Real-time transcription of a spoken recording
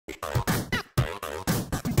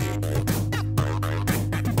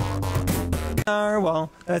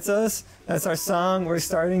Narwhal, that's us. That's our song. We're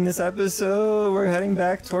starting this episode. We're heading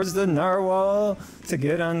back towards the Narwhal to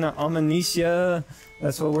get on the Omninesia.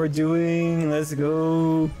 That's what we're doing. Let's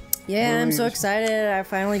go. Yeah, I'm so excited. I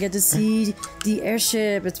finally get to see the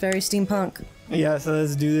airship. It's very steampunk. Yeah, so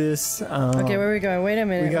let's do this. Okay, where are we going? Wait a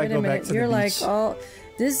minute. Wait a minute. You're like, oh,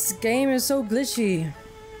 this game is so glitchy.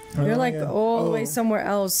 You're like all the way somewhere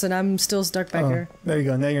else, and I'm still stuck back here. There you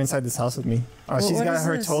go. Now you're inside this house with me. Oh, she's got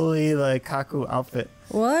her totally like Kaku outfit.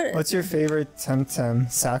 What? What's your favorite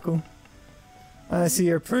TemTem? Saku? I see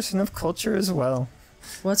you're a person of culture as well.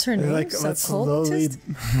 What's her name? Like, Occultist?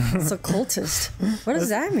 It's occultist. What does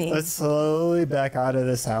that mean? Let's slowly back out of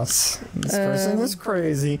this house. This person is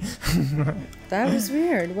crazy. That was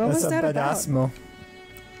weird. What was that about?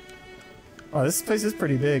 Oh, this place is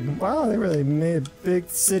pretty big. Wow, they really made a big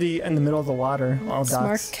city in the middle of the water. All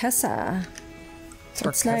docks. Marquesa.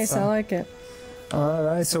 It's nice. I like it.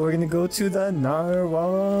 Alright, so we're gonna go to the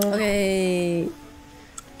Narwhal. Okay.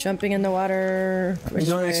 Jumping in the water. We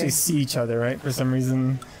don't actually see each other, right? For some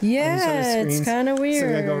reason. Yeah, it's kind of weird. So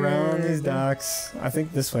we gotta go around these docks. I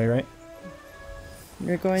think this way, right?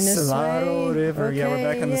 You're going this way? Sillaro River. Okay, yeah, we're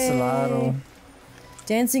back on the Sillaro.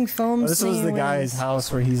 Dancing foam. This was the guy's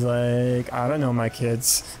house where he's like, I don't know, my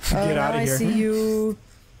kids. Get out of here. I see you.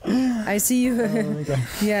 I see you.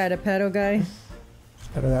 Yeah, the pedo guy.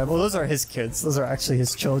 Well, those are his kids. Those are actually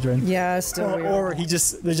his children. Yeah, still weird. Or they're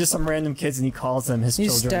just some random kids and he calls them his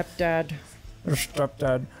children. Stepdad. Or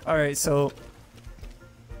stepdad. Alright, so...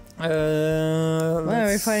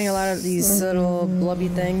 we're fighting a lot of these little blubby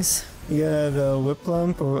things. Yeah, the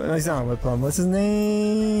Whiplump. No, he's not a Whiplump. What's his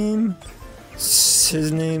name?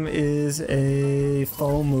 His name is a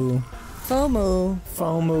Fomu. Fomu,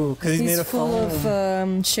 because he's made of foam. He's full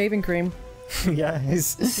of shaving cream. Yeah,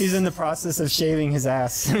 he's in the process of shaving his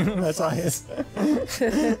ass. That's why he's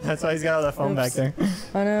got all that foam back there.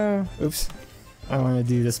 I know. Oops. I want to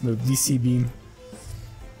do this move, DC beam.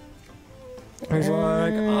 He's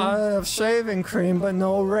like, I have shaving cream but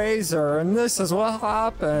no razor, and this is what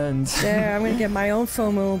happened. Yeah, I'm gonna get my own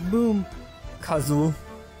Fomu. Boom. Kazoo.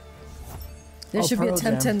 There should be a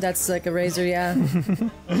TemTem that's like a razor, yeah.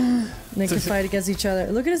 They can fight against each other.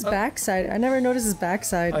 Look at his backside. I never noticed his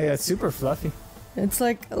backside. Oh yeah, it's super fluffy. It's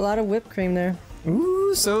like a lot of whipped cream there.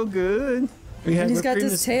 Ooh, so good. And he's got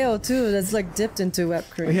this tail too that's like dipped into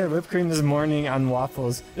whipped cream. We had whipped cream this morning on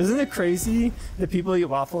waffles. Isn't it crazy that people eat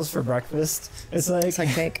waffles for breakfast? It's like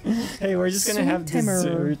cake. Hey, we're just gonna have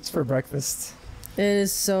desserts for breakfast. It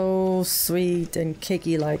is so sweet and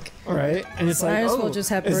cakey like. Right? And it's like, well just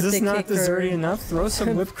have is this not desserty enough? Throw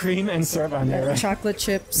some whipped cream and syrup on there. Right? Chocolate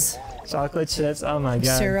chips. Chocolate chips, oh my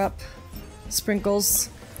god. Syrup. Sprinkles.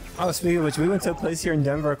 Oh, speaking of which, we went to a place here in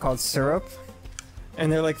Denver called Syrup.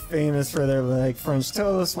 And they're like famous for their like French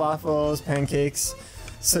toast, waffles, pancakes.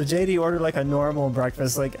 So Jeydie ordered like a normal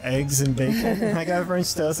breakfast, like eggs and bacon. I got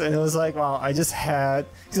French toast, and it was like, wow, I just had,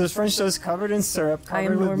 because it was French toast covered in syrup,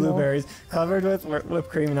 covered with blueberries, covered with whipped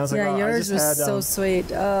cream, and I was like, wow, yours was so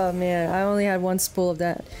sweet. Oh man, I only had one spool of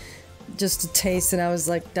that just to taste, and I was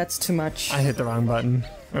like, that's too much. I hit the wrong button.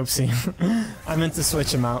 Oopsie. I meant to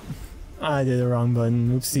switch them out. I did the wrong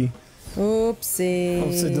button. Oopsie. Oopsie.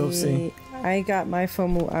 Oopsie doopsie. I got my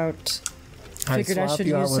Fomu out. Figured I should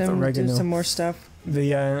use do some more stuff.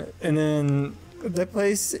 And then the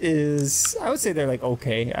place is, I would say they're like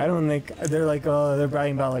okay. I don't think they're like, oh, they're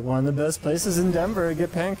bragging about like one of the best places in Denver to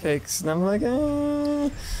get pancakes, and I'm like,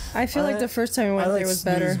 I feel like the first time we went there was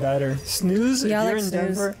better. Snooze? Yeah, if you're in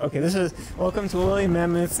Denver. Okay, this is welcome to Woolly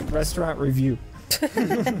Mammoth Restaurant Review.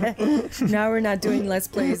 Now we're not doing Let's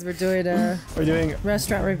Plays, we're doing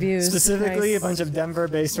restaurant reviews. Specifically a bunch of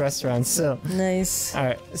Denver-based restaurants, so. Nice.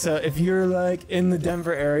 Alright, so if you're like in the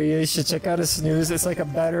Denver area, you should check out a Snooze. It's like a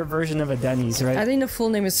better version of a Denny's, right? I think the full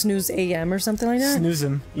name is Snooze AM or something like that.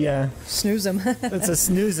 Snoozem, yeah. Snoozem. It's a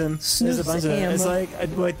Snoozem. There's a bunch of them. It's like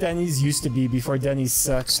what Denny's used to be before Denny's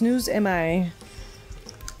sucked. Snooze MI.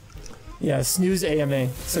 Yeah, Snooze AMA.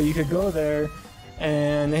 So you could go there,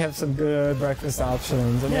 and they have some good breakfast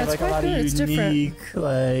options, and they have like a lot of unique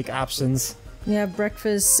like options. Yeah,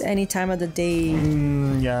 breakfast any time of the day.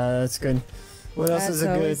 Yeah, that's good. What else is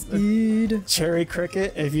a good? Cherry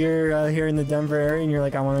Cricket. If you're here in the Denver area and you're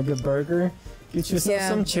like, I want a good burger, get yourself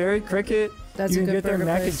some Cherry Cricket. That's you a can good get their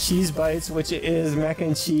mac and cheese bites, which is mac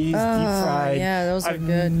and cheese deep fried. Yeah, those are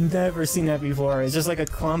good. I've never seen that before. It's just like a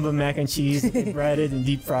clump of mac and cheese breaded and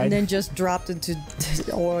deep fried. And then just dropped into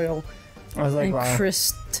oil. I was like, and wow.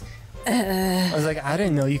 Crisped. I was like, I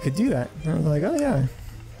didn't know you could do that. And I was like, oh yeah.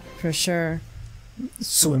 For sure.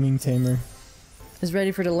 Swimming tamer. is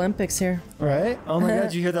ready for the Olympics here. Right? Oh my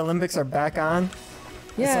God! You hear the Olympics are back on?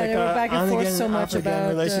 Yeah, like they were back and forth so much about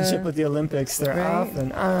relationship with the Olympics. They're off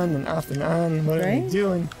and on and off and on. What are they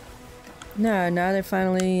doing? No, now they're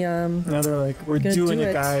finally. Now they're like, we're doing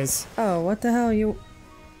it, guys. Oh, what the hell you?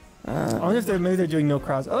 I wonder if they're doing no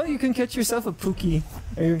crowds. Oh, you can catch yourself a Pookie.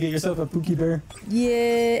 Are you gonna get yourself a Pookie bear?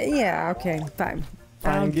 Yeah. Okay, fine.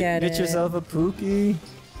 I'll get it. Get yourself a Pookie.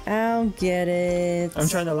 I'll get it. I'm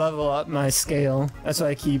trying to level up my scale. That's why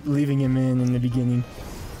I keep leaving him in the beginning.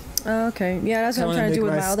 Oh, okay. Yeah, that's what I'm trying to do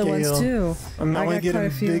with my other ones too. I want to get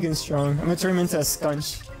him big and strong. I'm gonna turn him into a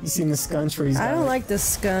Scunch. You seen the Scunch where he's I don't like the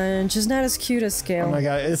Scunch. It's not as cute as Scale. Oh my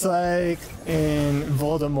God, it's like in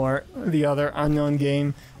Voldemort, the other unknown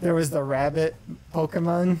game. There was the rabbit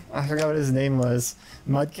Pokemon. I forgot what his name was.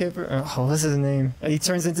 Mudkip? Oh, what's his name? He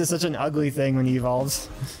turns into such an ugly thing when he evolves.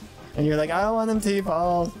 And you're like, I don't want him to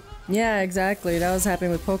evolve. Yeah, exactly. That was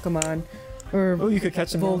happening with Pokemon. Or you could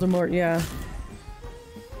catch him. Voldemort, yeah.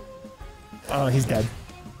 Oh, he's dead.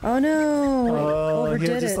 Oh no! Oh, overdid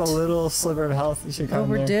he had just a little sliver of health. You should come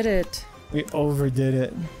Overdid it. We overdid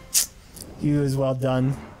it. He was well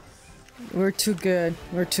done. We're too good.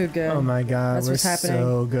 We're too good. Oh my God, that's what's happening.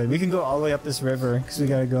 So good. We can go all the way up this river because we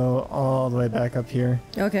gotta go all the way back up here.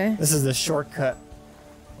 Okay. This is the shortcut.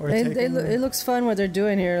 It looks fun what they're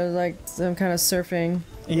doing here, like some kind of surfing.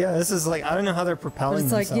 Yeah, this is like I don't know how they're propelling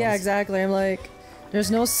themselves. It's like yeah, exactly. I'm like, there's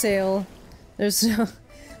no sail, there's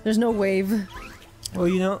no wave. Well,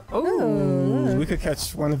 you know, we could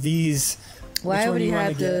catch one of these. Why would he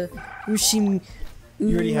have the ushi?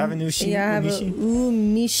 You already have an ushi? Yeah, I have a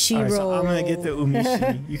umishi roll. Right, so I'm gonna get the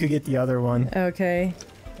umishi. You could get the other one. Okay.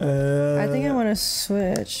 I think I want to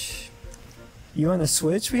switch. You want to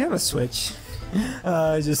switch? We have a switch.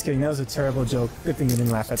 Just kidding. That was a terrible joke. Good thing you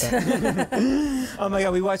didn't laugh at that. Oh my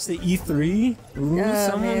God, we watched the E3.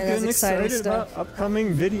 Someone getting excited about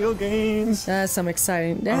upcoming video games. That's some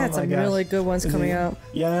exciting. They had some really good ones coming out.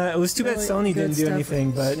 Yeah, it was too bad Sony didn't do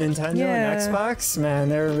anything, but Nintendo and Xbox, man,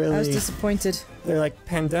 they're really. I was disappointed. They're like,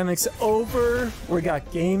 pandemic's over. We got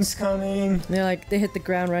games coming. They're like, they hit the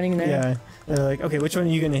ground running there. Yeah. They're like, okay, which one are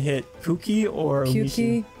you gonna hit? Pookie or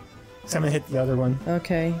Pookie? So I'm gonna hit the other one.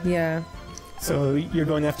 Okay. Yeah. So you're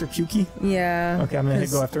going after Pookie? Yeah. Okay, I'm gonna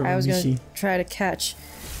go after I was gonna try to catch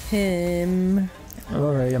him.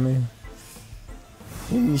 Alright,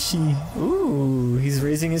 Umishi. Ooh, he's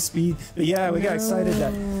raising his speed. But yeah, we got excited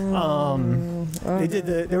that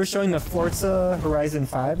they were showing the Forza Horizon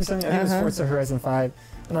 5 or something. I think it was Forza Horizon 5.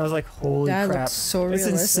 And I was like, holy crap. Looks so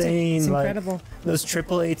realistic. It's insane. It's incredible. Like, those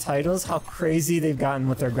AAA titles, how crazy they've gotten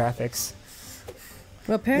with their graphics.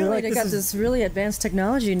 Well, apparently they got this really advanced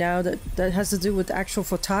technology now that has to do with actual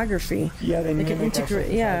photography. Yeah, they can integrate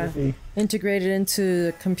it into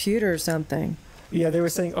the computer or something. Yeah, they were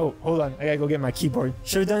saying, oh, hold on, I gotta go get my keyboard.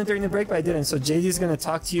 Should have done it during the break, but I didn't. So Jeydie's gonna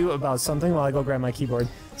talk to you about something while I go grab my keyboard.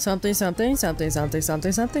 Something.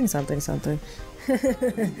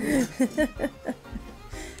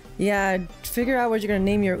 Yeah, figure out what you're gonna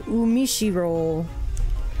name your umishi roll.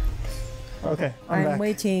 Okay, I'm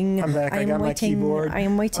waiting. I'm back. I got my keyboard. I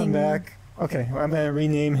am waiting. I'm back. Okay, I'm gonna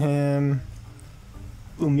rename him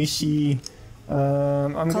Umishi.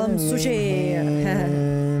 I'm gonna name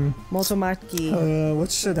him Motomaki. What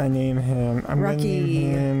should I name him? I'm Rocky. gonna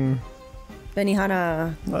name him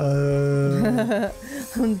Benihana.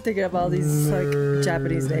 I'm thinking of all these like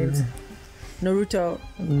Japanese names. Naruto.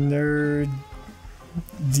 Nerdy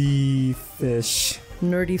fish.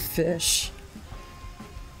 Nerdy fish.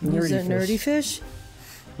 Nerdy fish?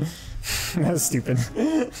 That was stupid.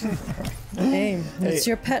 Hey, it's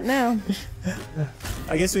your pet now.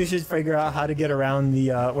 I guess we should figure out how to get around the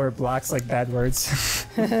where it blocks like bad words.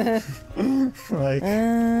 Like,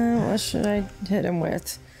 what should I hit him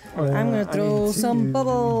with? I'm gonna throw some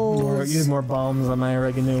bubbles. Use more bombs on my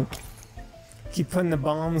oregano. Keep putting the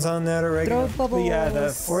bombs on that oregano. Throw bubbles. But yeah, the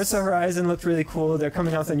Forza Horizon looked really cool. They're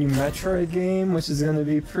coming out with a new Metroid game, which is gonna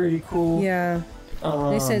be pretty cool. Yeah.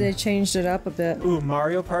 They said they changed it up a bit. Ooh,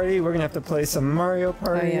 Mario Party. We're gonna have to play some Mario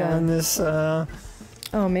Party on this. Oh,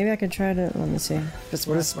 maybe I can try to. Let me see.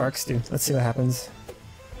 What does Sparks do? Let's see what happens.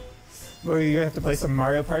 Well, you're gonna have to play some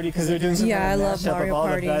Mario Party because they're doing some kind of mashup of all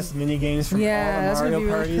the best mini games from all the Mario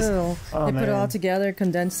parties. Really cool. They put it all together,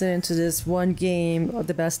 condensed it into this one game of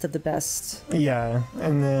the best of the best. Yeah,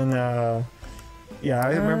 and then I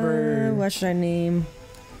remember. What should I name?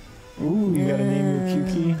 Ooh, you gotta name your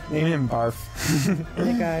Pukey. Name him Barf.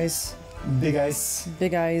 Big Eyes. Big Eyes.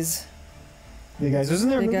 Big Eyes. Big Eyes. Wasn't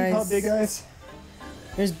there a movie called Big Eyes?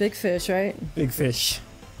 There's Big Fish, right? Big Fish.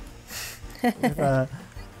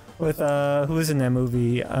 With who was in that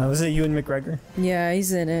movie? Was it Ewan McGregor? Yeah,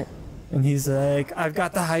 he's in it. And he's like, I've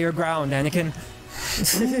got the higher ground, Anakin.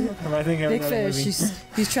 I think big fish.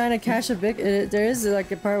 He's trying to catch a big. There is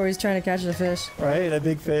like a part where he's trying to catch the fish. Right, the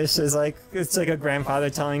big fish is like, it's like a grandfather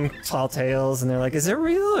telling tall tales, and they're like, is it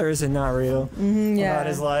real or is it not real? Yeah. About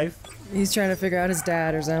his life. He's trying to figure out his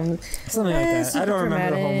dad or something. Something like that. I don't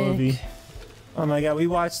remember the whole movie. Oh my god, we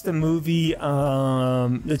watched the movie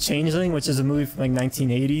The Changeling, which is a movie from like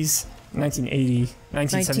 1980s. 1980.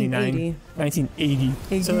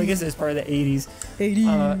 So I guess it's part of the 80s.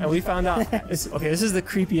 And we found out, okay, this is the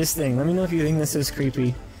creepiest thing. Let me know if you think this is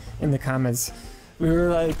creepy in the comments. We were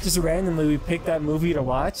like, just randomly, we picked that movie to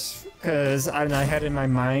watch because I had it in my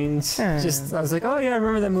mind. I was like, oh yeah, I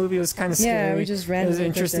remember that movie. It was kind of scary. Yeah, we just randomly. It was an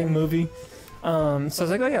interesting movie. So I was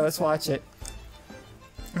like, oh yeah, let's watch it.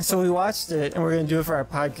 So we watched it, and we're going to do it for our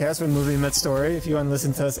podcast with Movie Met Story, if you want to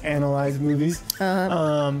listen to us analyze movies.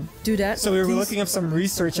 Do that. So we were looking up some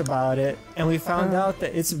research about it, and we found out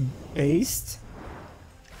that it's based...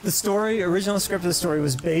 The original script of the story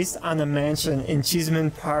was based on a mansion in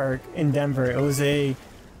Cheeseman Park in Denver. It was a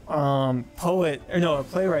a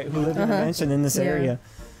playwright who lived in a mansion in this area.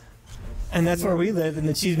 And that's where we live, in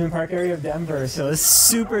the Cheeseman Park area of Denver. So it's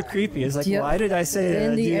super creepy. It's like, why did I say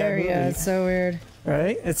that? In the area, it's so weird.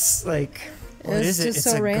 Right? It's like, what is it? It's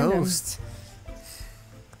a ghost.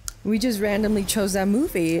 We just randomly chose that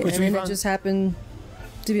movie, and then it just happened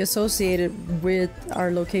to be associated with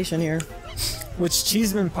our location here. Which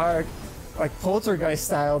Cheeseman Park, like Poltergeist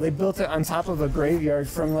style, they built it on top of a graveyard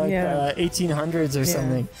from like 1800s or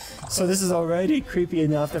something. So this is already creepy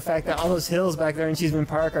enough. The fact that all those hills back there in Cheeseman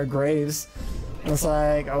Park are graves. It's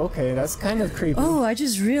like, okay, that's kind of creepy. Oh, I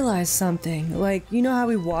just realized something. Like, you know how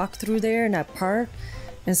we walk through there in that park?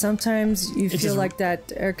 And sometimes you feel like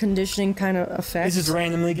that air conditioning kind of affects. It just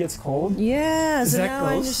randomly gets cold? Yeah, so now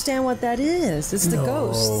I understand what that is. It's the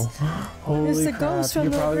ghost. Holy It's the crap. ghost from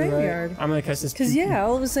the graveyard. Right. I'm going to catch this. Because,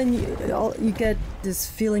 all of a sudden, you get this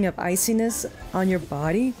feeling of iciness on your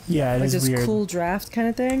body. Yeah, it is weird. Like this cool draft kind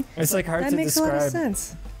of thing. It's like hard to describe. That makes a lot of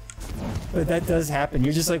sense. But that does happen.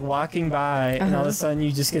 You're just like walking by, and all of a sudden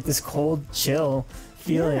you just get this cold chill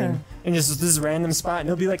feeling. And just this random spot, and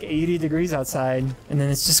it'll be like 80 degrees outside, and then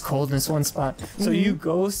it's just cold in this one spot. So you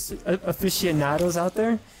ghost aficionados out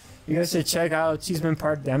there, you guys should check out Cheeseman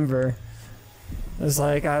Park, Denver. It's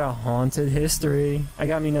like got a haunted history. I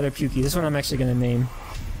got me another Pukey. This one I'm actually gonna name,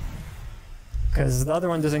 because the other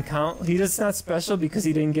one doesn't count. He's not special because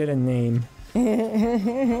he didn't get a name.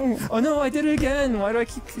 Oh no, I did it again. Why do I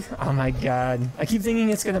keep... Oh my god. I keep thinking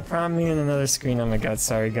it's gonna prompt me in another screen. Oh my god,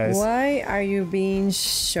 sorry guys. Why are you being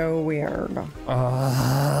so weird?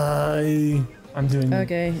 I'm doing...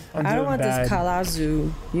 Okay. I don't want this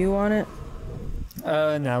Kalazu. You want it?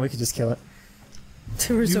 No, we could just kill it.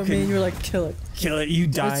 You were so mean, you were like, kill it. Kill it, you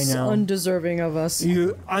die now. It's undeserving of us.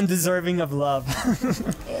 You undeserving of love.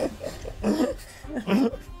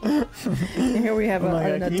 Here we have an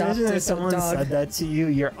adopted dog. Can you imagine if someone said that to you?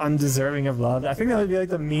 You're undeserving of love. I think that would be like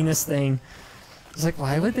the meanest thing. It's like,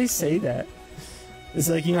 why would they say that? It's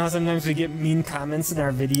like, you know how sometimes we get mean comments in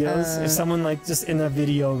our videos? If someone like just in a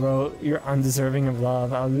video wrote, you're undeserving of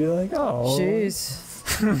love, I would be like, oh. Jeez.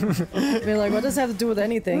 Be like, what does that have to do with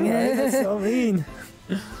anything? Right, that's so mean.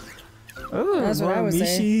 Oh, that's what I was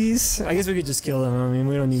saying. I guess we could just kill them. I mean,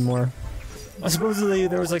 we don't need more. Supposedly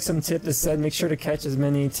there was like some tip that said make sure to catch as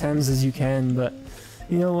many Tems as you can, but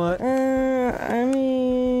you know what? I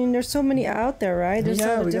mean, there's so many out there, right? There's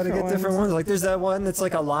we gotta get different ones. Like there's that one that's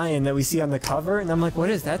like a lion that we see on the cover, and I'm like,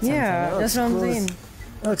 what is that? Yeah, that's what I'm saying.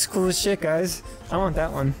 That looks cool as shit, guys. I want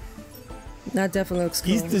that one. That definitely looks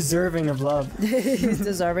cool. He's deserving of love. He's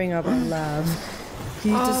deserving of our love. He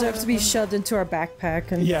deserves to be shoved into our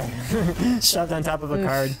backpack and shoved on top of a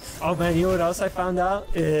card. Oh man, you know what else I found out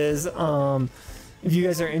is if you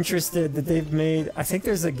guys are interested, that they've made, I think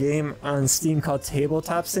there's a game on Steam called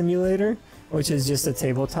Tabletop Simulator, which is just a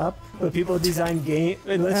tabletop, but people design it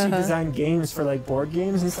lets you design games for like board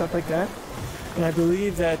games and stuff like that. And I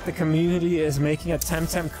believe that the community is making a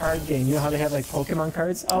TemTem card game. You know how they have like Pokemon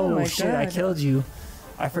cards? Oh shit, God. I killed you.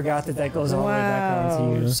 I forgot that goes all the way back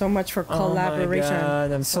onto you. So much for collaboration. Oh my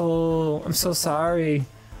God, I'm so sorry.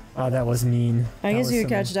 Oh, that was mean. I guess you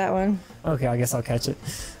catch that one. Okay, I guess I'll catch it.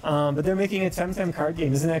 But they're making a TemTem card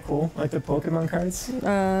game. Isn't that cool? Like the Pokemon cards?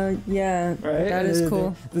 Yeah. Right? That is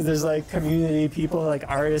cool. There's like community people, like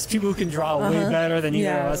artists, people who can draw way better than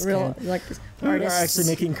either of us can. Like artists. Who are actually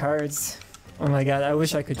making cards. Oh my God, I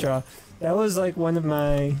wish I could draw. That was like one of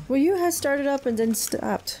my... Well, you had started up and then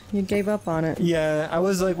stopped. You gave up on it. Yeah, I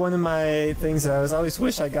was like one of my things that I always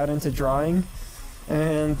wish I got into drawing.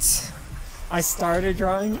 And I started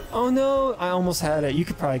drawing. Oh no, I almost had it. You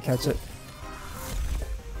could probably catch it.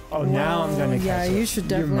 Oh, now I'm gonna catch it. Yeah, you should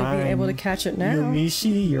definitely be able to catch it now.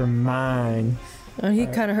 Yumishi, you're mine. Oh, he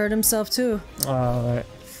kind of hurt himself too. Alright.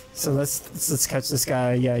 So let's catch this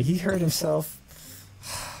guy. Yeah, he hurt himself.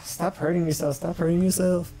 Stop hurting yourself. Stop hurting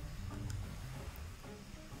yourself.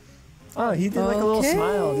 Oh, he did like a little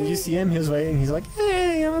smile. Did you see him? He was waiting. He's like,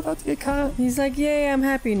 hey, I'm about to get caught. He's like, yay, I'm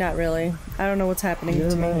happy. Not really. I don't know what's happening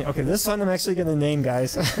to me. Okay, this one I'm actually going to name,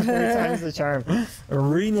 guys. 3 times the charm.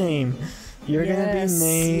 Rename. You're going to be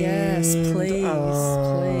named. Yes,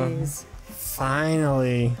 please.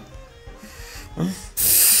 Finally.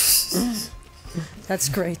 That's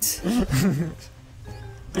great.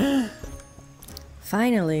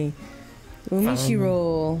 Finally. Umishi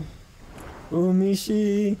roll.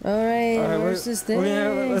 Umishi. Alright, where's this thing?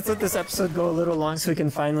 Let's let this episode go a little long so we can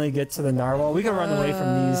finally get to the narwhal. We can run away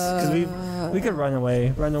from these, because we could run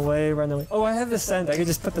away. Run away, run away. Oh, I have the scent. I could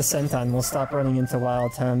just put the scent on. We'll stop running into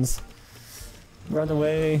wild Tems. Run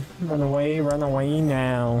away, run away, run away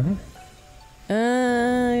now. Hold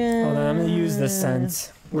on, I'm gonna use the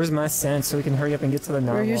scent. Where's my scent so we can hurry up and get to the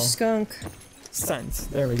narwhal? Where's your skunk? Scent.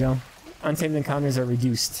 There we go. Untamed encounters are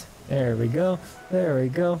reduced. There we go. There we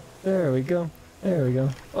go. There we go. There we go.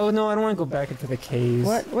 Oh no, I don't want to go back into the caves.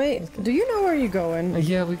 What? Wait, do you know where you're going?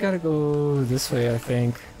 Yeah, we gotta go this way, I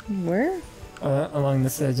think. Where? Along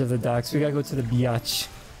this edge of the docks. We gotta go to the beach.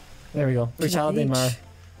 There we go. Richaldemar.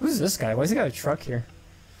 Who's this guy? Why's he got a truck here?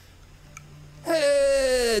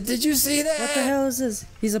 Hey, did you see that? What the hell is this?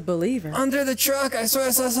 He's a believer. Under the truck. I swear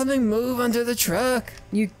I saw something move under the truck.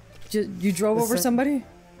 You drove over somebody?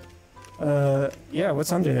 Yeah,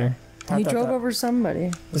 what's under there? He drove over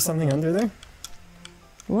somebody. There's something under there?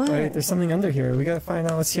 What? Wait, there's something under here. We gotta find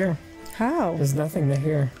out what's here. How? There's nothing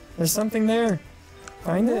here. There's something there.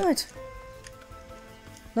 Find it. What?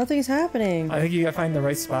 Nothing's happening. I think you gotta find the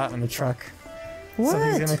right spot on the truck. What?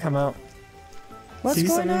 Something's gonna come out. What's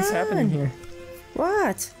going on? Something's happening here.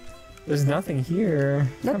 What? There's nothing here.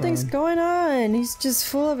 Nothing's going on. He's just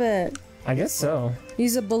full of it. I guess so.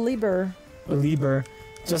 He's a believer. Believer.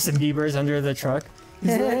 Justin Bieber's under the truck.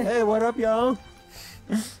 He's like, hey, what up, y'all?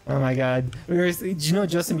 Oh my god. Did you know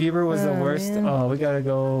Justin Bieber was the worst? Man. Oh, we gotta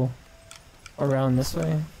go around this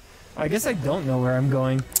way. I guess I don't know where I'm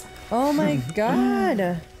going. Oh my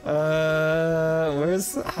god.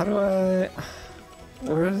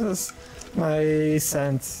 Where's this? My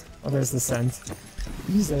scent. Oh, there's the scent.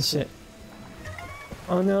 Use that shit.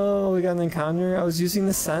 Oh no, we got an encounter. I was using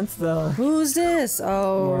the scent though. Who's this?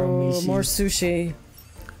 Oh, more sushi.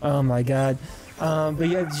 Oh my god. But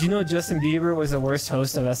yeah, did you know Justin Bieber was the worst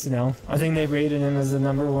host of SNL? I think they rated him as the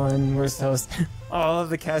 #1 worst host. All of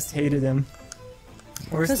the cast hated him.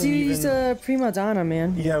 Because he's a prima donna,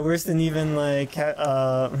 man. Yeah, worse than even like,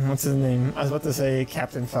 what's his name? I was about to say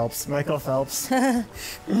Captain Phelps. Michael Phelps.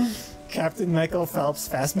 Captain Michael Phelps,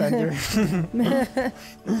 Fassbender.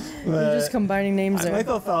 You're just combining names there.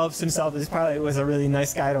 Michael Phelps himself was a really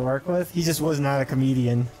nice guy to work with. He just was not a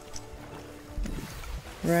comedian.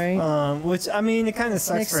 Right. Which, I mean, it kind of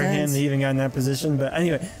sucks for him that he even got in that position. But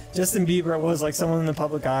anyway, Justin Bieber was like someone in the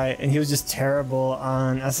public eye, and he was just terrible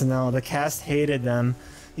on SNL. The cast hated them.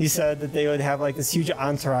 He said that they would have like this huge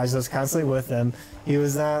entourage that was constantly with them. He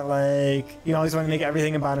was not like, he always wanted to make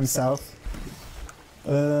everything about himself.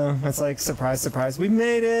 It's like, surprise, surprise, we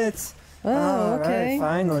made it! Oh, okay. Right,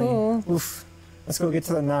 finally. Cool. Oof. Let's go get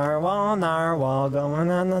to the Narwhal, going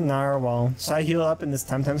on the Narwhal. Should I heal up in this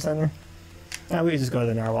TemTem center? Nah, we can just go to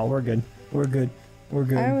the Narwhal. We're good. We're good. We're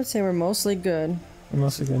good. I would say we're mostly good. We're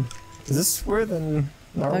mostly good. Is this where the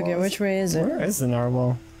Narwhal Okay, which way is it? Where is the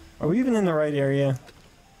Narwhal? Are we even in the right area?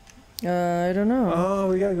 I don't know. Oh,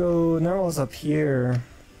 we gotta go. Narwhal's up here.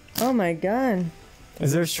 Oh my god.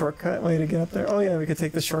 Is there a shortcut way to get up there? Oh yeah, we could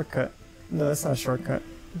take the shortcut. No, that's not a shortcut.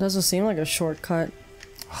 Doesn't seem like a shortcut.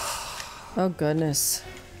 Oh goodness.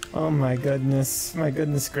 Oh my goodness. My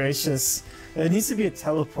goodness gracious. There needs to be a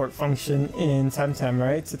teleport function in TemTem,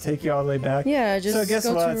 right? To take you all the way back. Yeah, just so guess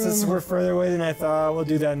what? Since we're further away than I thought, we'll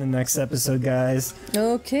do that in the next episode, guys.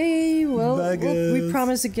 Okay, well, we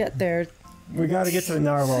promise to get there. We gotta get to the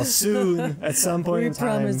Narwhal soon. At some point in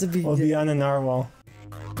time, we'll be on the Narwhal.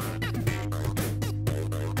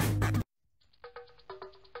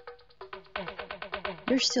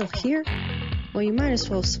 You're still here? Well, you might as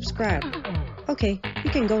well subscribe. Okay, you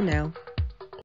can go now.